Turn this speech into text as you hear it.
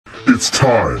It's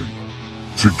time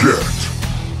to get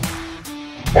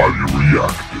highly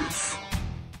reactive.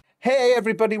 Hey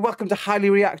everybody, welcome to Highly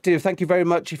Reactive. Thank you very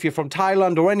much. If you're from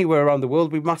Thailand or anywhere around the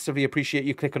world, we massively appreciate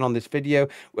you clicking on this video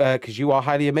because you are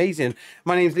highly amazing.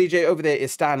 My name's Lee Jaay, over there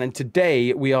is Stan, and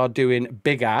today we are doing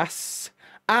Big Ass.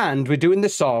 And we're doing the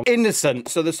song Innocent.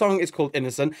 So the song is called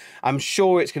Innocent. I'm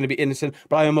sure it's going to be innocent,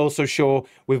 but I am also sure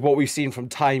with what we've seen from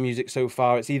Thai music so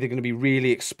far, it's either going to be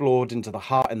really explored into the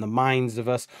heart and the minds of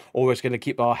us, or it's going to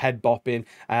keep our head bopping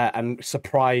and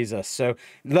surprise us. So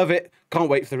love it. Can't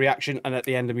wait for the reaction and at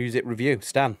the end of music review.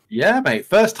 Stan. Yeah, mate.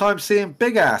 First time seeing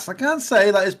Big Ass. I can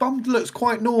say that his bum looks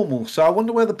quite normal, so I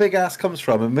wonder where the big ass comes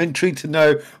from. I'm intrigued to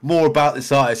know more about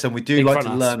this artist, and we do like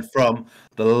to learn from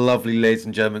the lovely ladies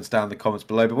and gentlemen down in the comments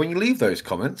below. But when you leave those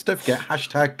comments, don't forget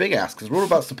hashtag Big Ass, because we're all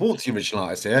about supporting the original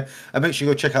artist here. And make sure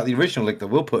you go check out the original link that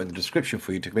we'll put in the description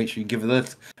for you to make sure you give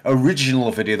the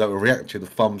original video that we're reacting to the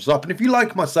thumbs up. And if you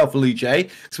like myself, Lee Jaay,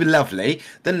 it's been lovely,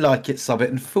 then like it, sub it,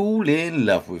 and fall in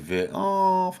love with it.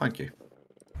 Oh, thank you.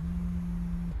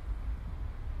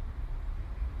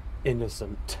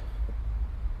 Innocent.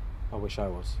 I wish I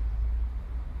was.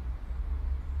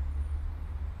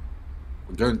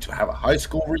 We're going to have a high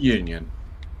school reunion.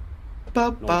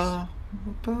 Ba ba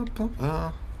ba ba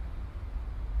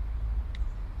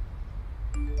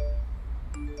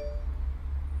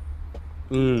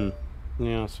ba.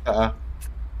 Yes.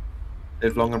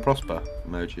 Live long and prosper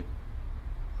emoji.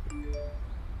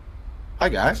 Hi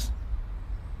guys.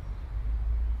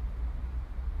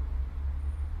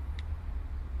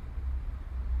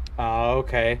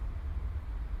 Okay.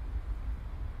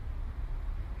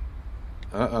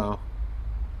 Uh-oh.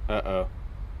 Uh-oh.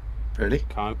 Really?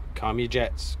 Calm your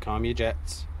jets. Calm your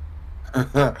jets.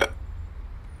 Oh,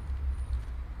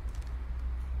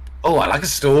 I like a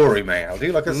story, mate. I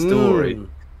do like a story.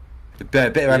 A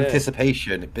bit of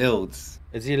anticipation. It builds.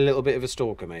 Is he a little bit of a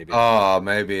stalker, maybe? Ah,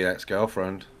 maybe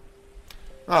ex-girlfriend.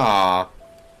 Ah.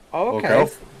 Oh, okay.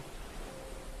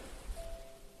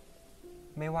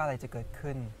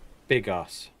 Big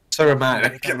ass. So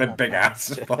romantic. Get the big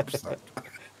ass.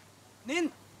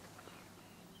 Nin.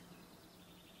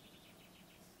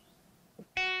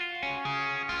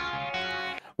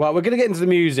 Well, we're going to get into the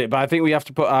music, but I think we have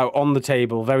to put out on the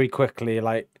table very quickly,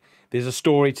 like, there's a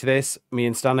story to this. Me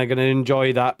and Stan are going to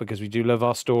enjoy that because we do love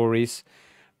our stories.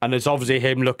 And it's obviously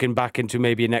him looking back into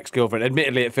maybe an ex-girlfriend.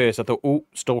 Admittedly, at first, I thought, oh,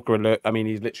 stalker alert. I mean,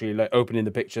 he's literally like opening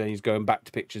the picture and he's going back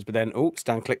to pictures. But then, oh,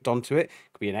 Stan clicked onto it.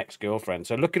 Could be an ex-girlfriend.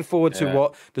 So looking forward to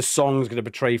what the song's going to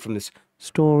portray from this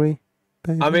story.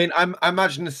 Baby. I mean, I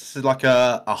imagine this is like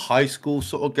a high school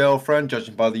sort of girlfriend,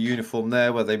 judging by the uniform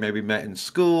there, where they maybe met in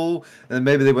school, and then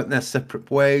maybe they went their separate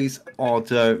ways. I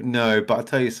don't know, but I'll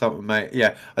tell you something, mate.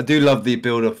 Yeah, I do love the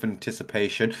build-up of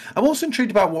anticipation. I'm also intrigued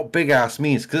about what big ass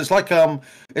means, because it's like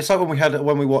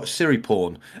when we watched Siri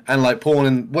porn, and like porn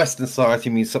in Western society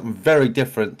means something very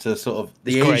different to sort of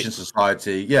the Asian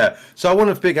society. Yeah, so I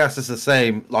wonder if big ass is the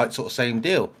same, like sort of same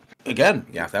deal. Again,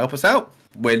 you have to help us out.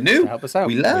 We're new. Help us out.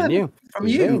 We learn from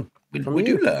you. We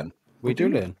do learn. We do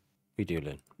learn. We do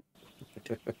learn.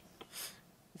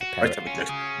 Right,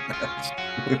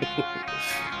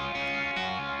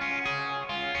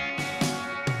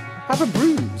 have a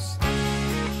bruise.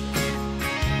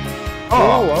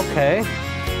 Oh, okay.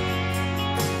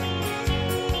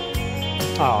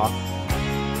 Ah.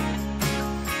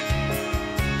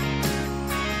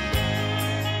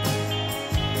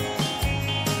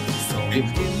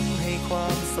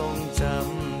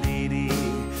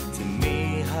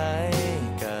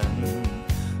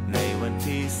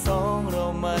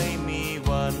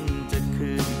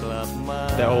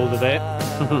 They're older there.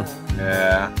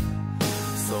 Yeah.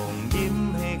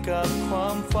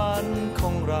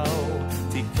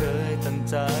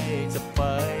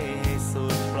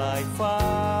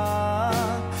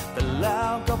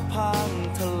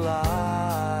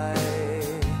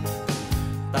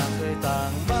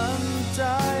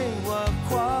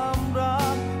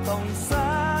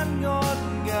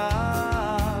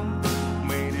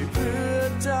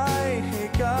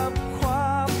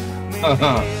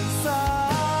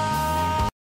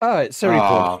 Oh, it's Siri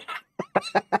porn.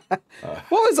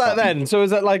 What was that then? So is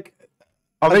that like?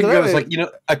 I think it was like, you know,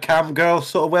 a cam girl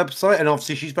sort of website, and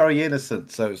obviously she's very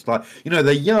innocent. So it's like, you know,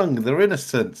 they're young, they're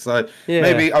innocent. So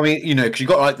maybe, I mean, you know, because you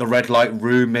got like the red light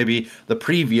room. Maybe the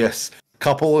previous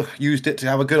couple used it to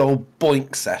have a good old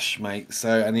boink sesh, mate.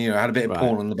 So, and you know, had a bit of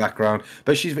porn in the background.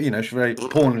 But she's, you know, she's very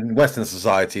porn in Western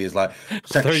society is like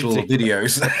sexual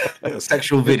videos,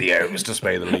 sexual videos, to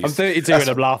say the least. I'm 32 and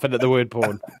I'm laughing at the word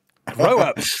porn. Grow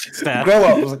up, Stan. Grow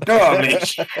up,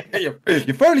 Leech. You're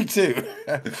 32.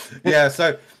 Yeah,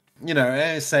 so you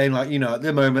know, saying like, you know, at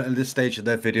the moment, at this stage of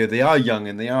their video, they are young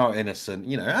and they are innocent,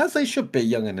 you know, as they should be,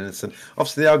 young and innocent.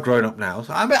 Obviously, they are grown up now.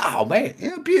 So I mean, oh mate,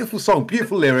 yeah, beautiful song,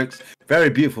 beautiful lyrics, very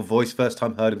beautiful voice. First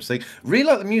time heard him sing. Really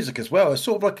like the music as well. It's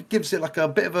sort of like it gives it like a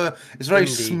bit of a. It's very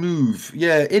smooth,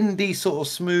 yeah, indie sort of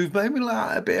smooth, maybe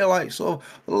like a bit of like sort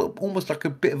of almost like a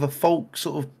bit of a folk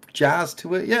sort of jazz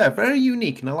to it. Yeah, very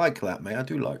unique, and I like that, mate. I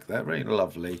do like that. Very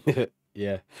lovely.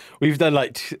 Yeah, we've done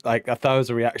like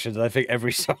 1,000 reactions, and I think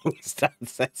every song Stan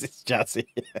says is jazzy.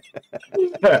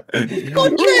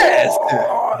 Good jazz.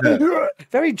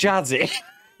 Very jazzy.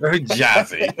 Very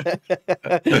jazzy.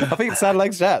 I think Stan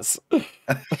likes jazz.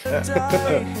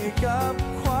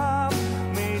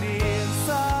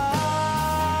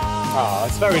 Ah,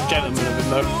 it's very gentleman of him,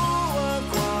 though.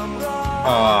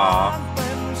 Ah.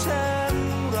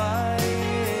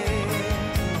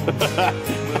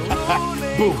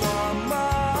 Boom.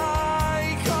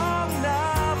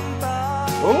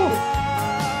 Oh.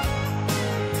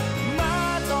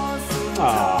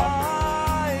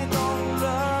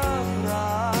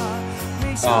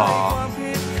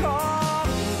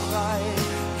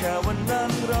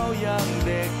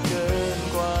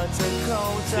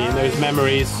 Seeing those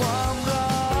memories.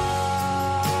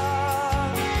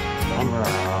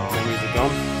 Memories are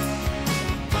gone.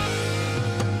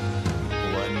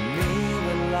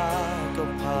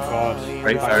 God,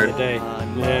 Great back in the day.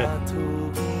 Yeah.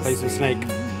 Play some Snake.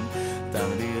 ต่าง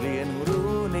ได้เรียน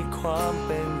รู้ในความเ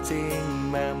ป็นจริง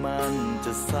แม้มันจ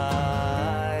ะสา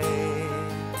ย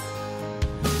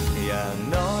อย่าง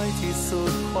น้อยที่สุ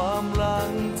ดความรั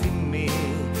กที่มี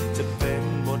จะเป็น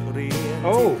บทเรียน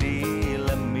ที่ดีแล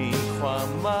ะมีความ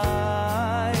หมา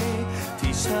ย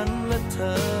ที่ฉันและเธ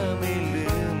อไม่ลื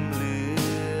มเลื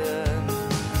อน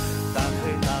ต่างเค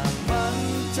ยต่างมั่น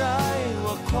ใจ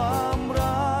ว่าความ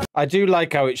รัก I do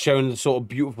like how it's shown the sort of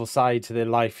beautiful side to their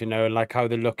life, you know, and like how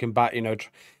they're looking back, you know,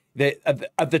 they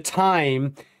at the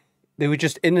time they were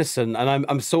just innocent, and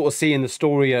I'm sort of seeing the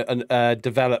story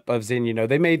develop as in, you know,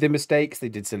 they made their mistakes, they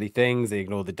did silly things, they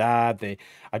ignored the dad,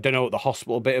 I don't know what the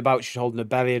hospital bit about, she's holding her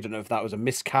belly, I don't know if that was a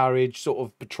miscarriage sort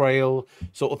of betrayal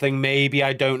sort of thing, maybe,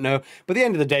 I don't know, but at the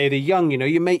end of the day, they're young, you know,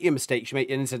 you make your mistakes, you make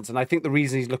your innocence, and I think the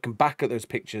reason he's looking back at those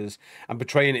pictures and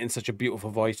portraying it in such a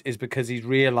beautiful voice is because he's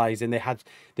realizing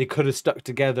they could have stuck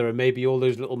together, and maybe all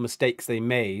those little mistakes they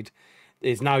made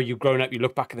is now you've grown up, you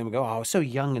look back at them and go, oh, I was so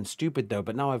young and stupid though,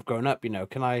 but now I've grown up, you know,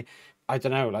 can I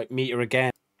don't know, like meet her again?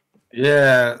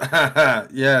 Yeah,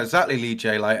 yeah, exactly, Lee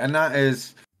Jaay, like, and that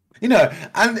is, you know,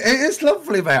 and it's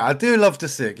lovely, mate. I do love to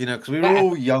sing, you know, because we were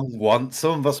all young once.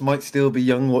 Some of us might still be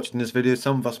young watching this video.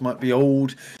 Some of us might be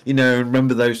old, you know, and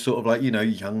remember those sort of like, you know,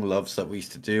 young loves that we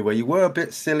used to do where you were a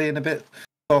bit silly and a bit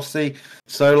bossy.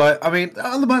 So like, I mean,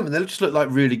 at the moment they just look like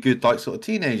really good, like sort of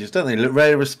teenagers, don't they? Look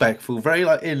very respectful, very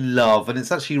like in love, and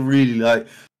it's actually really like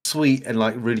sweet and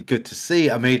like really good to see.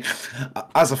 I mean,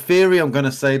 as a theory, I'm going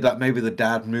to say that maybe the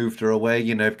dad moved her away,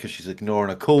 you know, because she's ignoring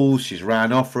her calls, she's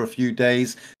ran off for a few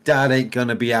days. Dad ain't going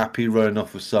to be happy running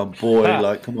off with some boy.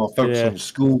 Like, come on, focus on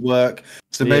schoolwork.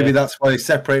 So maybe that's why they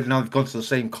separated. Now they've gone to the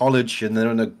same college and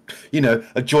they're in a, you know,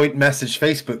 a joint message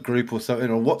Facebook group or something,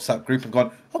 or WhatsApp group, and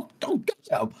gone, oh, don't get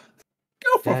them.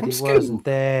 Girlfriend from school. Wasn't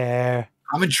there.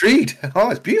 I'm intrigued. Oh,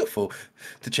 it's beautiful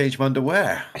to change my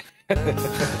underwear.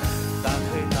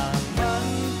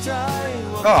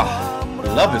 Oh,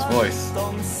 love his voice.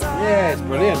 Yeah, it's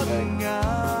brilliant, mate.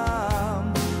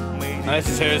 Nice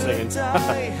to hear singing.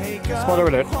 Spoiler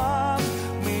alert.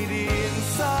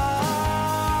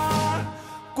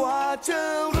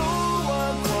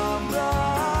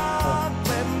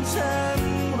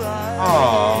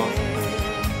 Oh.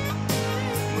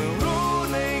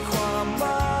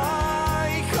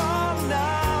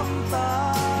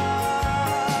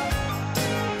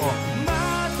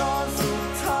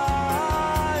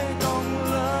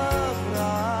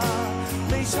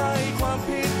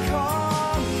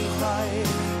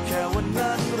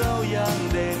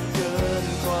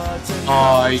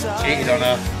 Oh, he cheated on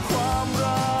her.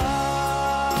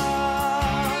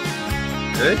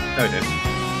 Did he? No, he didn't.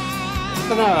 I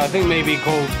don't know, I think maybe he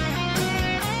called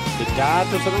the dad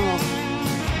or something. Or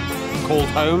called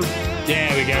home.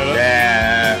 There we go. Look.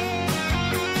 Yeah.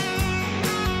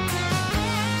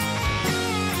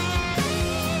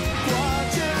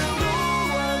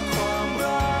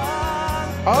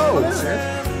 Oh.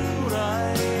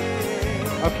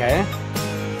 Okay.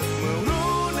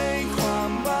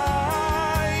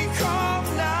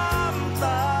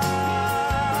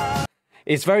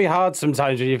 It's very hard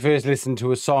sometimes when you first listen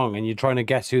to a song and you're trying to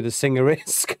guess who the singer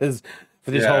is, because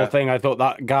for this whole thing, I thought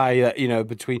that guy that, you know,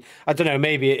 between, I don't know,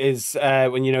 maybe it is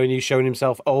when, you know, when he's showing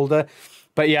himself older,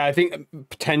 But yeah, I think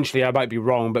potentially I might be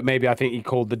wrong, but maybe I think he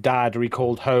called the dad or he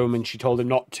called home and she told him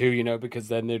not to, you know, because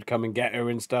then they'd come and get her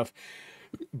and stuff.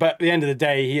 But at the end of the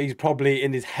day, he's probably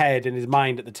in his head, in his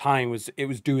mind at the time, it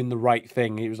was doing the right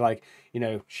thing. He was like, you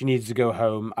know, she needs to go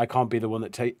home. I can't be the one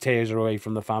that tears her away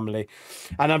from the family.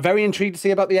 And I'm very intrigued to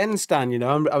see about the end, Stan. You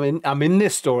know, I'm in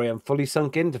this story. I'm fully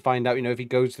sunk in to find out, you know, if he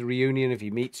goes to the reunion, if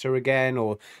he meets her again,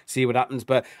 or see what happens.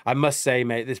 But I must say,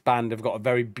 mate, this band have got a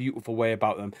very beautiful way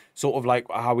about them. Sort of like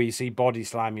how we see Body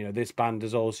Slam. You know, this band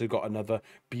has also got another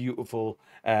beautiful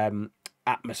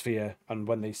atmosphere, and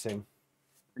when they sing.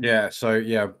 Yeah, so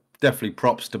yeah, definitely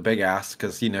props to Big Ass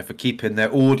because, you know, for keeping their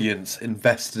audience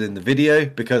invested in the video,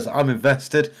 because I'm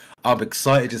invested. I'm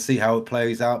excited to see how it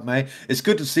plays out, mate. It's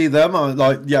good to see them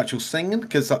like the actual singing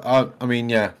because I mean,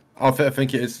 yeah, I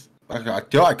think it is. I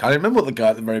can't remember what the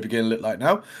guy at the very beginning looked like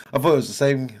now. I thought it was the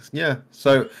same. Yeah,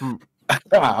 so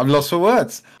I'm lost for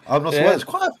words. I'm lost for words.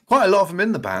 Quite a lot of them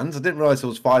in the band. I didn't realize there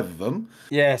was 5 of them.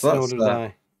 Yes, so did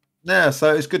I. Yeah,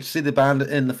 so it's good to see the band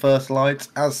in the first lights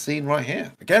as seen right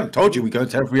here. Again, I told you we go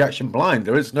into every reaction blind.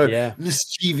 There is no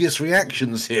mischievous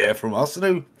reactions here from us.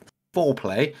 No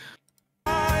foreplay.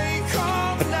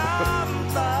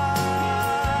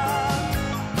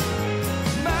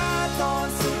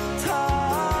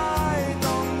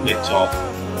 It's off.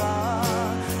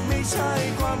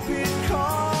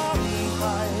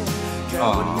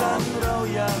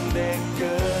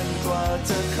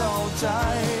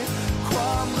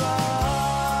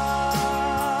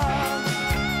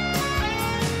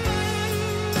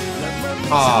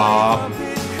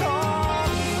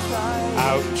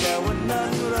 Ouch.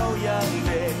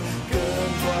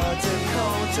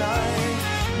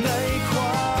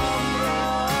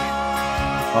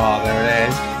 Oh, there it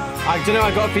is. I don't know,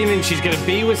 I got a feeling she's going to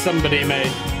be with somebody,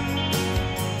 mate.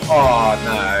 Oh,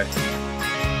 no.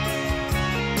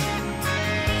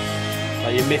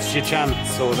 Like you missed your chance,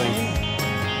 sort of thing.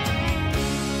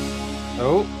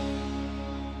 Oh.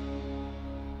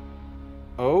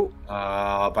 Oh.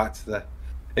 Ah, back to the...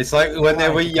 It's like when they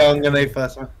were young and they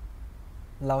first went...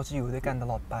 เราจะอยู่ด้วยกันต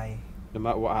ลอดไป No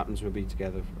matter what happens, we'll be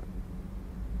together for it.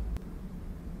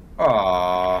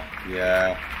 Oh,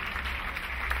 yeah.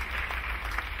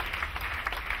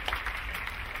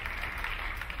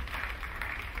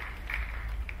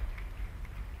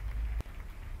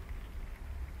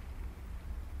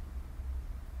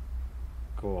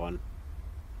 Go on.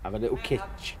 Have a little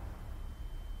kitch.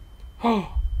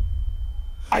 Oh!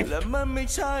 I knew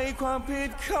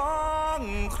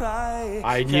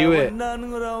it.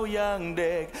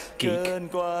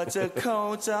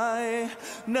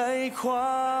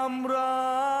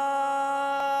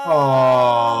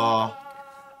 Oh.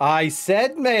 I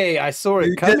said, mate. I saw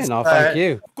it coming. Oh, thank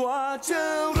you.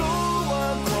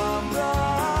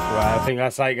 Right, I think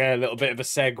that's like a little bit of a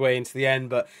segue into the end,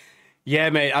 but yeah,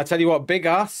 mate. I tell you what, big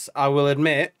ass. I will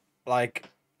admit, like,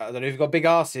 I don't know if you've got big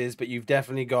asses, but you've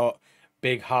definitely got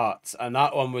big hearts, and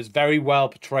that one was very well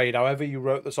portrayed. However you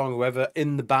wrote the song, whoever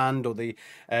in the band or the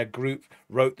group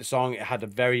wrote the song, it had a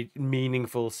very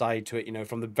meaningful side to it. You know,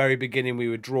 from the very beginning we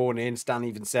were drawn in. Stan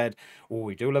even said, oh,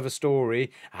 we do love a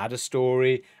story. Had a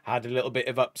story, had a little bit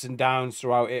of ups and downs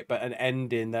throughout it, but an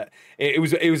ending that it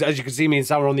was, as you can see, me and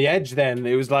Sam were on the edge then.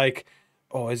 It was like,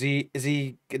 oh, is he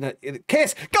gonna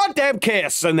kiss? Goddamn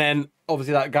kiss! And then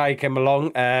obviously that guy came along,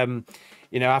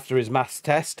 you know, after his maths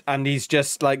test, and he's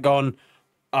just like gone,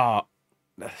 and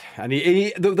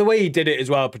the way he did it as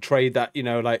well portrayed that, you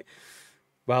know, like,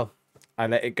 well, I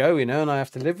let it go, you know, and I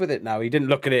have to live with it now. He didn't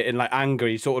look at it in like anger.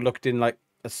 He sort of looked in like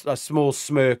a small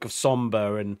smirk of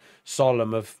somber and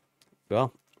solemn of,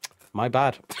 well, my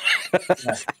bad.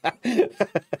 And you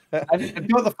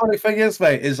know what the funny thing is,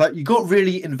 mate, is like you got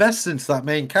really invested into that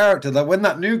main character. That when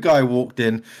that new guy walked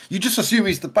in, you just assume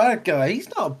he's the bad guy. He's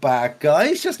not a bad guy.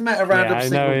 He's just met a random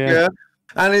single girl.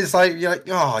 And it's like, you're like,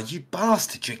 oh, you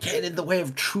bastard, you're getting in the way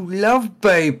of true love,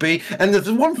 baby. And there's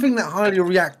one thing that highly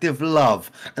reactive love,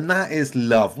 and that is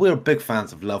love. We're big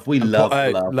fans of love. We love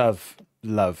love.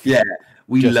 Love. Yeah,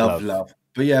 we love love.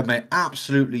 But yeah, mate,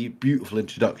 absolutely beautiful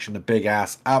introduction to Big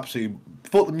Ass. Absolutely.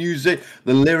 Thought the music,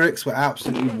 the lyrics were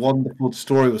absolutely wonderful. The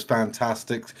story was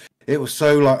fantastic. It was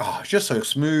so like, oh, just so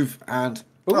smooth and...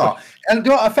 Oh, and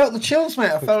I felt the chills,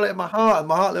 mate. I felt it in my heart, and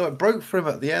my heart like, broke for him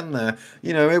at the end there.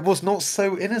 You know, it was not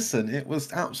so innocent. It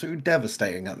was absolutely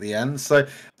devastating at the end. So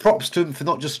props to him for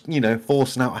not just, you know,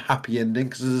 forcing out a happy ending,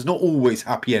 because there's not always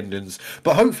happy endings.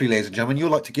 But hopefully, ladies and gentlemen, you'll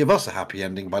like to give us a happy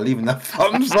ending by leaving that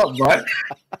thumbs up, right?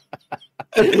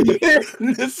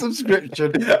 the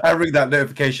subscription and ring that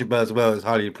notification bell as well is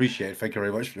highly appreciated. Thank you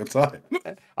very much for your time.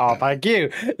 Oh, thank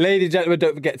you. Ladies and gentlemen,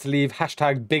 don't forget to leave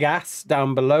hashtag big ass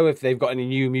down below if they've got any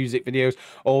new music videos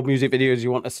or music videos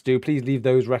you want us to do. Please leave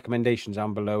those recommendations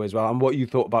down below as well, and what you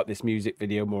thought about this music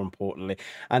video more importantly.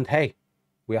 And hey,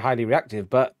 we're highly reactive,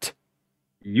 but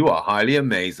You are highly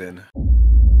amazing.